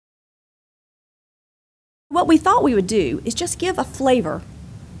What we thought we would do is just give a flavor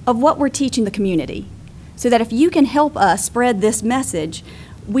of what we're teaching the community, so that if you can help us spread this message,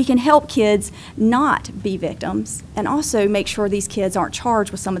 we can help kids not be victims and also make sure these kids aren't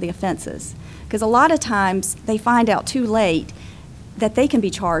charged with some of the offenses. Because a lot of times they find out too late that they can be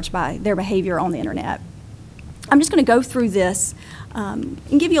charged by their behavior on the internet. I'm just going to go through this and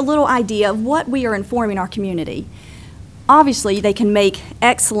give you a little idea of what we are informing our community. Obviously, they can make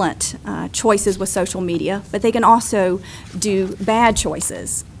excellent choices with social media, but they can also do bad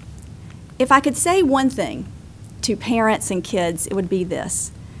choices. If I could say one thing to parents and kids, it would be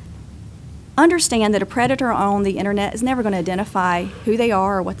this. Understand that a predator on the internet is never going to identify who they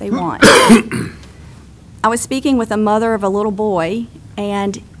are or what they want. I was speaking with a mother of a little boy,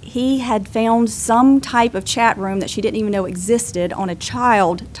 and he had found some type of chat room that she didn't even know existed on a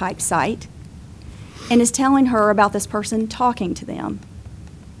child-type site, and is telling her about this person talking to them.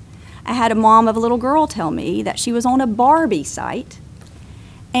 I had a mom of a little girl tell me that she was on a Barbie site,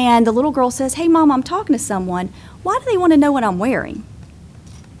 and the little girl says, "Hey Mom, I'm talking to someone. Why do they want to know what I'm wearing?"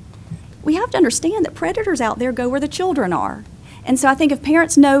 We have to understand that predators out there go where the children are. And so I think if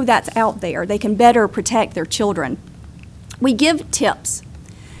parents know that's out there, they can better protect their children. We give tips.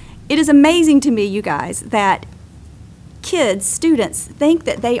 It is amazing to me, you guys, that kids, students, think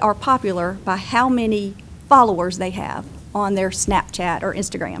that they are popular by how many followers they have on their Snapchat or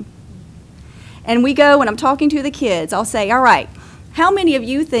Instagram. And we go, and I'm talking to the kids, I'll say, all right, how many of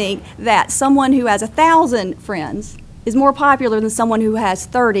you think that someone who has 1,000 friends is more popular than someone who has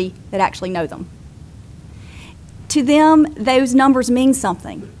 30 that actually know them? To them, those numbers mean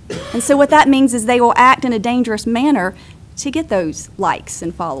something. And so what that means is they will act in a dangerous manner to get those likes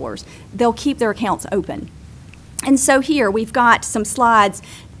and followers. They'll keep their accounts open. And so here we've got some slides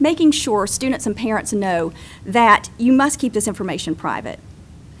making sure students and parents know that you must keep this information private.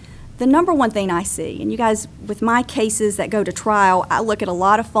 The number one thing I see, and you guys, with my cases that go to trial, I look at a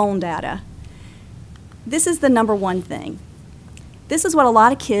lot of phone data. This is the number one thing. This is what a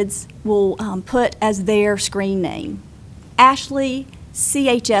lot of kids will put as their screen name. Ashlie,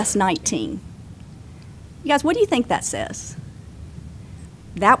 CHS19. You guys, what do you think that says?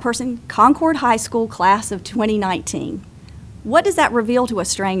 That person, Concord High School class of 2019. What does that reveal to a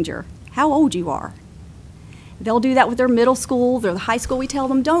stranger? How old you are. They'll do that with their middle school, their high school. We tell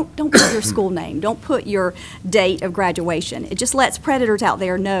them, don't put your school name, don't put your date of graduation. It just lets predators out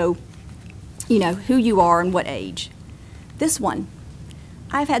there know, who you are and what age. This one,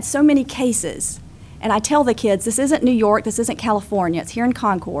 I've had so many cases, and I tell the kids, this isn't New York, this isn't California, it's here in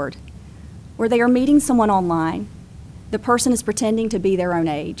Concord, where they are meeting someone online. The person is pretending to be their own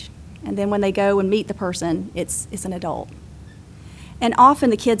age, and then when they go and meet the person, it's an adult. And often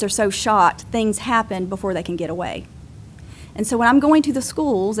the kids are so shocked, things happen before they can get away. And so when I'm going to the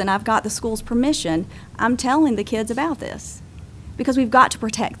schools, and I've got the school's permission, I'm telling the kids about this, because we've got to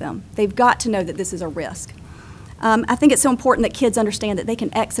protect them. They've got to know that this is a risk. I think it's so important that kids understand that they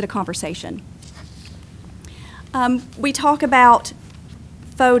can exit a conversation. We talk about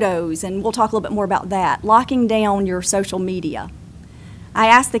photos, and we'll talk a little bit more about that, locking down your social media. I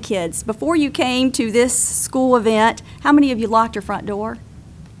asked the kids, before you came to this school event, how many of you locked your front door?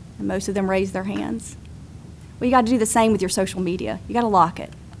 And most of them raised their hands. Well, you got to do the same with your social media. You got to lock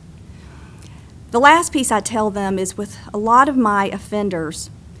it. The last piece I tell them is with a lot of my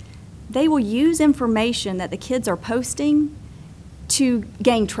offenders, they will use information that the kids are posting to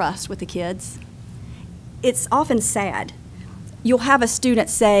gain trust with the kids. It's often sad. You'll have a student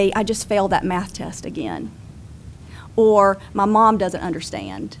say, I just failed that math test again. Or my mom doesn't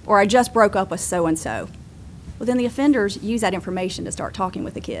understand. Or I just broke up with so-and-so. Well, then the offenders use that information to start talking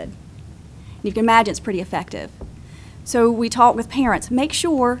with the kid. And you can imagine it's pretty effective. So we talk with parents, make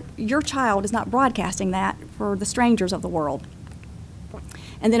sure your child is not broadcasting that for the strangers of the world.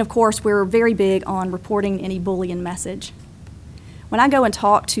 And then, of course, we're very big on reporting any bullying message. When I go and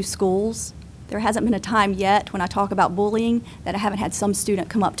talk to schools, there hasn't been a time yet when I talk about bullying that I haven't had some student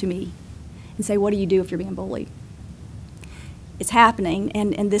come up to me and say, what do you do if you're being bullied? It's happening,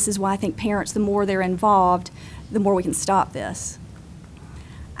 and this is why I think parents, the more they're involved, the more we can stop this.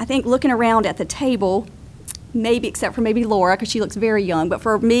 I think looking around at the table, maybe except for maybe Laura, because she looks very young, but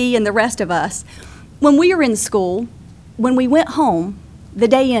for me and the rest of us, when we were in school, when we went home, the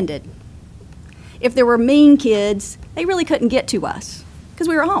day ended. If there were mean kids, they really couldn't get to us because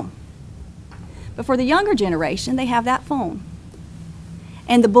we were home. But for the younger generation, they have that phone.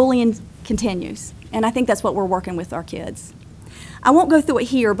 And the bullying continues. And I think that's what we're working with our kids. I won't go through it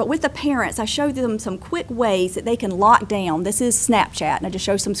here, but with the parents, I showed them some quick ways that they can lock down. This is Snapchat, and I just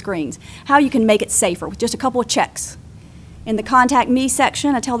show some screens. How you can make it safer with just a couple of checks. In the Contact Me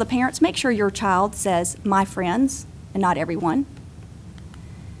section, I tell the parents, make sure your child says, my friends, and not everyone.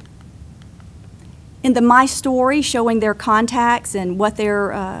 In the My Story, showing their contacts and what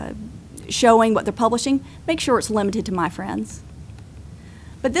they're showing, what they're publishing, make sure it's limited to my friends.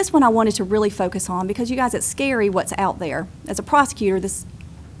 But this one I wanted to really focus on because, you guys, it's scary what's out there. As a prosecutor, this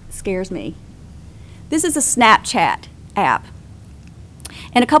scares me. This is a Snapchat app.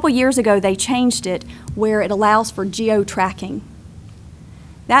 And a couple years ago, they changed it where it allows for geo-tracking.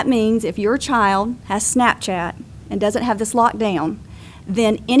 That means if your child has Snapchat and doesn't have this locked down,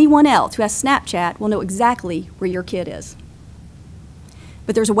 then anyone else who has Snapchat will know exactly where your kid is.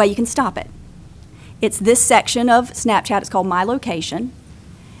 But there's a way you can stop it. It's this section of Snapchat. It's called My Location.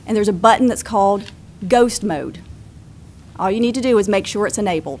 And there's a button that's called Ghost Mode. All you need to do is make sure it's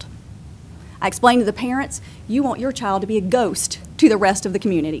enabled. I explained to the parents, you want your child to be a ghost to the rest of the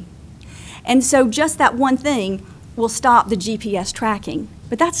community. And so just that one thing will stop the GPS tracking.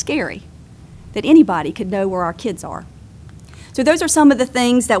 But that's scary, that anybody could know where our kids are. So those are some of the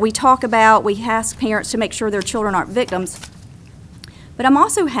things that we talk about. We ask parents to make sure their children aren't victims. But I'm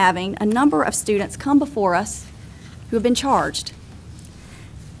also having a number of students come before us who have been charged.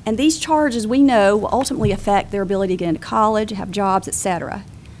 And these charges, we know, will ultimately affect their ability to get into college, have jobs, etc.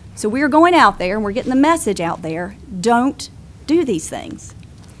 So we're going out there and we're getting the message out there, don't do these things.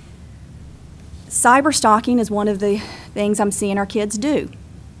 Cyber stalking is one of the things I'm seeing our kids do.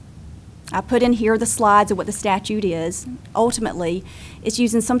 I put in here the slides of what the statute is. Ultimately, it's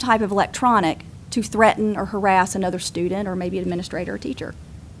using some type of electronic to threaten or harass another student or maybe an administrator or teacher.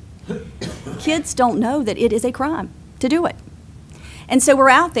 Kids don't know that it is a crime to do it. And so we're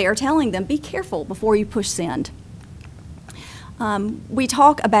out there telling them, be careful before you push send. We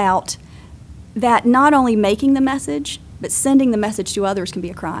talk about that not only making the message, but sending the message to others can be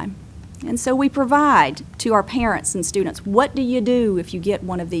a crime. And so we provide to our parents and students, what do you do if you get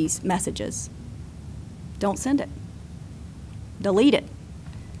one of these messages? Don't send it. Delete it.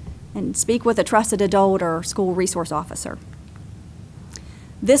 And speak with a trusted adult or school resource officer.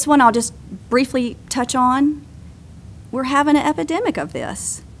 This one I'll just briefly touch on. We're having an epidemic of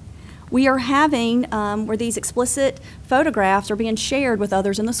this. We are having where these explicit photographs are being shared with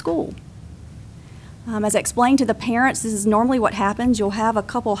others in the school. As I explained to the parents, this is normally what happens. You'll have a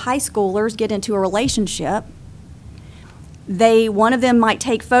couple high schoolers get into a relationship. One of them might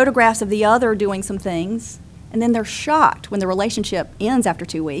take photographs of the other doing some things, and then they're shocked when the relationship ends after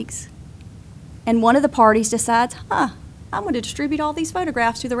 2 weeks. And one of the parties decides, I'm going to distribute all these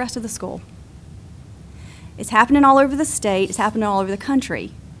photographs to the rest of the school. It's happening all over the state. It's happening all over the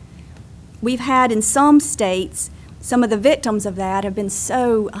country. We've had in some states, some of the victims of that have been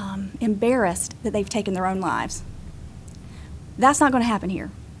so embarrassed that they've taken their own lives. That's not going to happen here.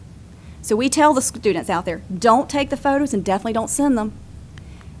 So we tell the students out there, don't take the photos and definitely don't send them,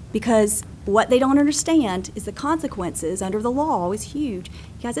 because what they don't understand is the consequences under the law is huge.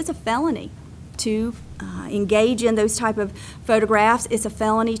 Guys, it's a felony to engage in those type of photographs. It's a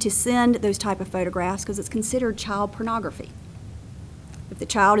felony to send those type of photographs because it's considered child pornography. If the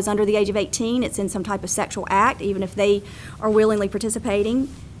child is under the age of 18, it's in some type of sexual act, even if they are willingly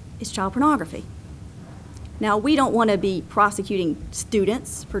participating, it's child pornography. Now, we don't want to be prosecuting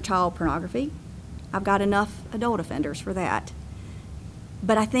students for child pornography. I've got enough adult offenders for that.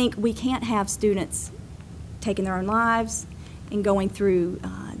 But I think we can't have students taking their own lives and going through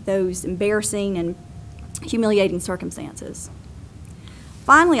those embarrassing and humiliating circumstances.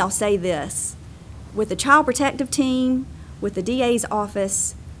 Finally, I'll say this. With the Child Protective Team, with the DA's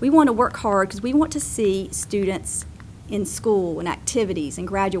office, we want to work hard because we want to see students in school and activities and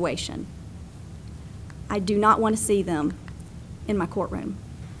graduation. I do not want to see them in my courtroom,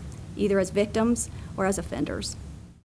 either as victims or as offenders.